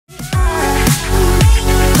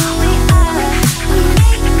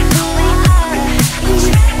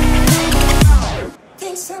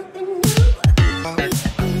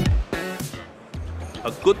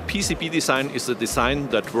PCB design is a design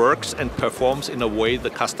that works and performs in a way the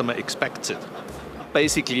customer expects it.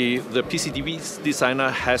 Basically, the PCB designer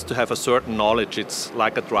has to have a certain knowledge. It's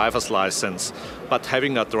like a driver's license. But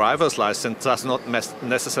having a driver's license does not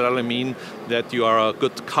necessarily mean that you are a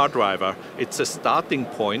good car driver. It's a starting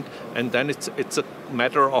point, and then it's a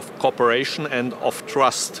matter of cooperation and of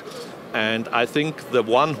trust. And I think the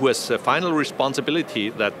one who has the final responsibility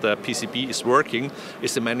that the PCB is working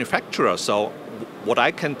is the manufacturer. So what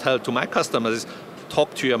I can tell to my customers is,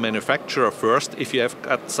 talk to your manufacturer first if you have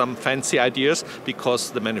got some fancy ideas,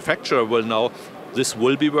 because the manufacturer will know this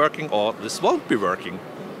will be working or this won't be working.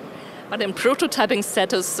 But in prototyping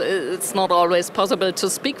status, it's not always possible to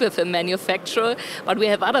speak with a manufacturer, but we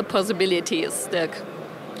have other possibilities, Dirk.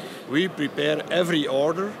 We prepare every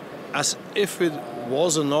order as if it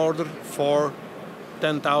was an order for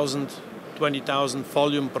 10,000, 20,000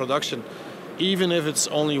 volume production, even if it's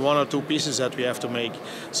only one or two pieces that we have to make.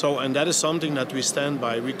 So, and that is something that we stand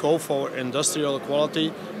by. We go for industrial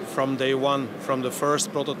quality from day one, from the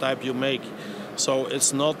first prototype you make. So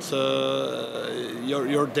it's not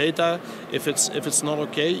your data. If it's not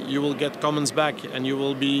okay, you will get comments back, and you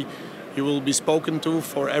will be spoken to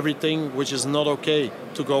for everything which is not okay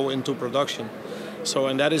to go into production. So,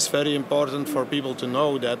 and that is very important for people to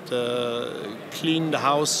know, that clean the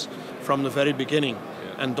house from the very beginning.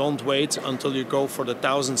 And don't wait until you go for the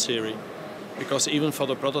 1000 series, because even for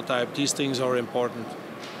the prototype, these things are important.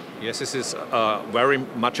 Yes, this is very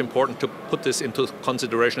much important to put this into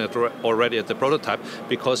consideration already at the prototype,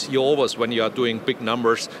 because you always, when you are doing big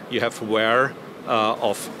numbers, you have wear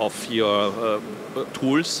of your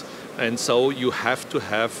tools, and so you have to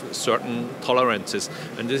have certain tolerances.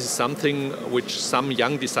 And this is something which some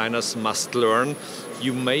young designers must learn.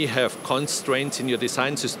 You may have constraints in your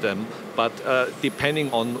design system, but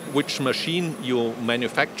depending on which machine you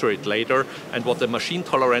manufacture it later and what the machine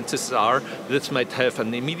tolerances are, this might have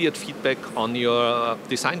an immediate feedback on your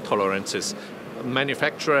design tolerances. A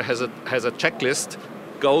manufacturer has a checklist.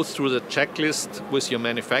 Go through the checklist with your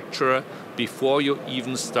manufacturer before you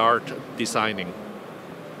even start designing.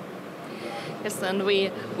 Yes, and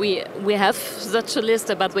we have such a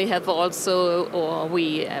list, but we have also, or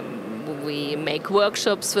we make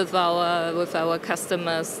workshops with our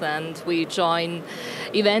customers, and we join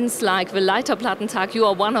events like the Leiterplattenfertigers. You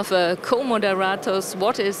are one of the co-moderators.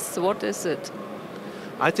 What is it?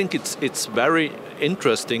 I think it's very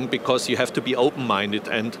interesting, because you have to be open-minded,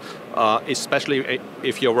 and especially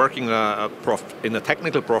if you're working in a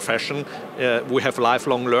technical profession, we have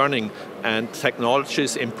lifelong learning, and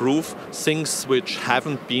technologies improve. Things which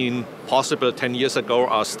haven't been possible 10 years ago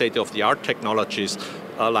are state-of-the-art technologies.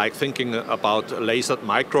 Like thinking about lasered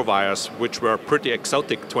microwires, which were pretty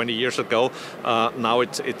exotic 20 years ago. Now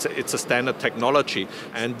it's a standard technology.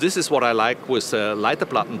 And this is what I like with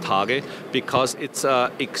Leiterplattentage, because it's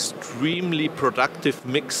an extremely productive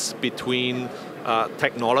mix between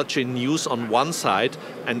technology news on one side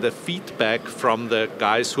and the feedback from the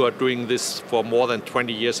guys who are doing this for more than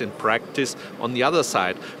 20 years in practice on the other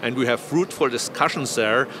side. And we have fruitful discussions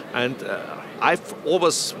there, and I've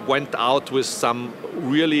always went out with some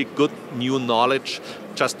really good new knowledge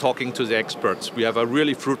just talking to the experts. We have a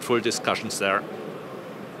really fruitful discussions there.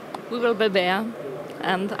 We will be there,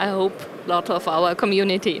 and I hope a lot of our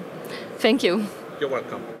community. Thank you. You're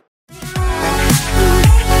welcome.